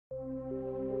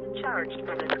charged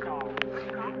for this call.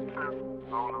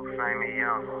 Family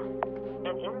Young.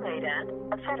 An inmate at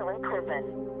a federal prison.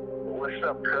 What's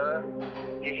up, cuz?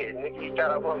 Yeah, nigga, you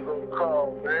thought I wasn't gonna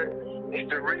call, man. It's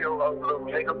the real little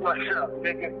nigga. What's up,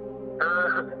 nigga?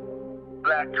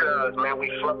 Blacc Cuzz, man,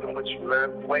 we fucking with you,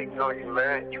 man. Waiting on you,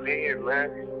 man. You here,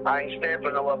 man. I ain't stand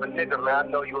for no other nigga, man. I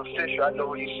know you official. I know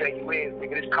who you say you is,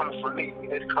 nigga. This comes from me.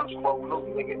 This comes from old Luke,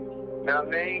 nigga. You know what I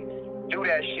mean? Do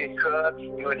that shit, cuz.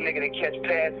 You a nigga that catch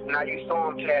passes, now you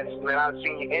throwing passes, man. I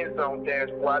seen your end zone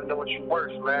dance, boy. I know what you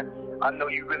worth, man. I know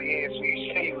you really is who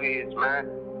you say you is, man.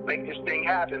 Make this thing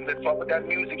happen. Let's fuck with that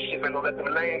music shit, man. Don't let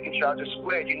them land get y'all just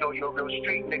squared. You know you're a real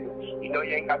street nigga. You know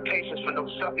you ain't got patience for no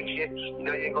sucker shit. You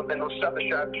know you ain't gonna let no sucker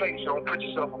try to play. So don't put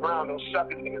yourself around those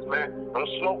sucker niggas, man. Don't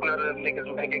smoke none of them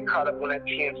niggas, man. Get caught up on that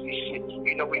TMC shit.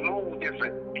 You know we move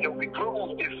different. You know we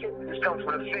groove different. This comes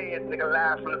from the feds, nigga.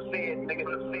 Live from the feds, nigga.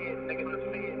 From the feds, nigga. From the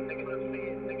feds, nigga. From the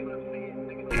feds, nigga. From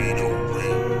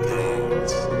the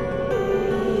feds,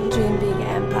 nigga. Dream big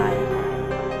empire.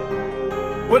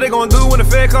 What they gonna do when the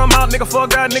Fed come out? Nigga,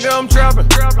 fuck that, nigga, I'm trapping.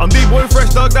 I'm D-boy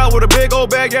fresh, thugged out with a big old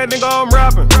bag, yeah, nigga, I'm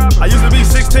rapping. I used to be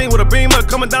 16 with a beamer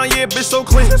coming down, yeah, bitch, so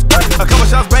clean. A couple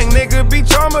shots bang, nigga, be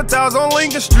traumatized on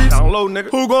Lincoln Street. Down low,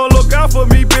 nigga. Who gon' look out for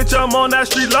me, bitch? I'm on that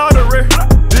street lottery.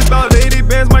 This about 80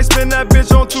 bands, might spend that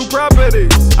bitch on 2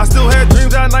 properties. I still had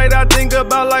dreams at night, I think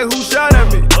about like who shot at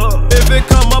me. If it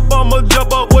come up, I'ma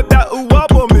jump up with that ooh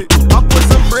up on me. I put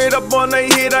some bread up on their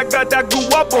head, I got that goo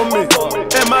up on me.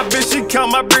 And my bitch, she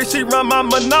count my bread, she run my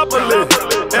monopoly.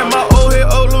 And my old head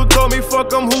old Lou told me,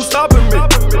 fuck 'em, who stopping me?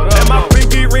 And my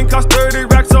pinky ring cost 30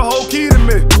 racks, a whole key to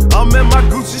me. I'm in my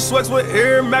Gucci sweats with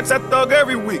Air Max, I thug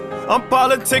every week. I'm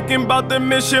politicking about the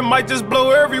mission, might just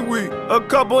blow every week. A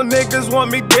couple niggas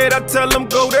want me dead, I tell them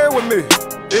go there with me.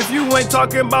 If you ain't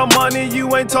talking about money,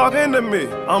 you ain't talking to me.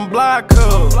 I'm Blacc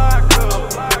Cuzz.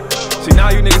 See, now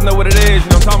you niggas know what it is, you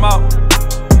know what I'm talking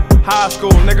about? High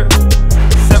school, nigga.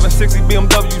 760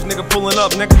 BMWs, nigga, pulling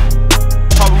up, nigga.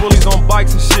 Papa Willies on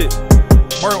bikes and shit.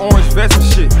 Burnt orange vests and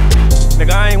shit.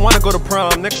 Nigga, I ain't wanna go to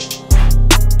prom, nigga.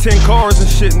 10 cars and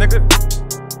shit, nigga.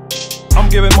 I'm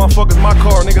giving motherfuckers my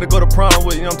car, nigga, to go to prom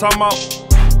with, you know what I'm talking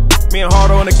about? Me and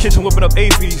Hardo in the kitchen whipping up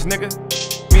APs, nigga.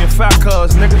 Me and Fat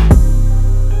Cuzz, nigga.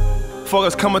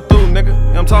 Fuckers coming through, nigga.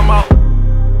 You know what I'm talking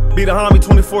about? Be the homie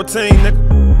 2014,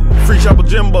 nigga. Free Chopper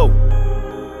Jimbo.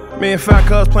 Me and Fat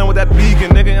Cuzz playing with that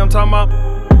beacon, nigga. You know what I'm talking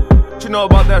about? What you know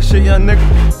about that shit, young nigga?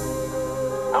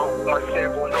 I don't want to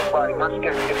sample nobody. My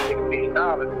skin is $6 million,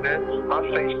 man. My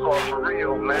face card for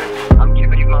real, man. I'm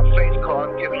giving you my face card.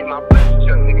 I'm giving you my blessings,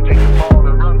 young nigga. Take the ball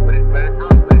and run with it, man.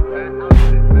 Run with it, man. Run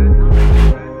with it, man.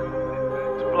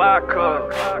 It's Blacc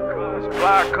Cuzz. It's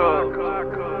Blacc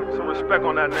Cuzz. Some respect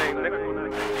on that name,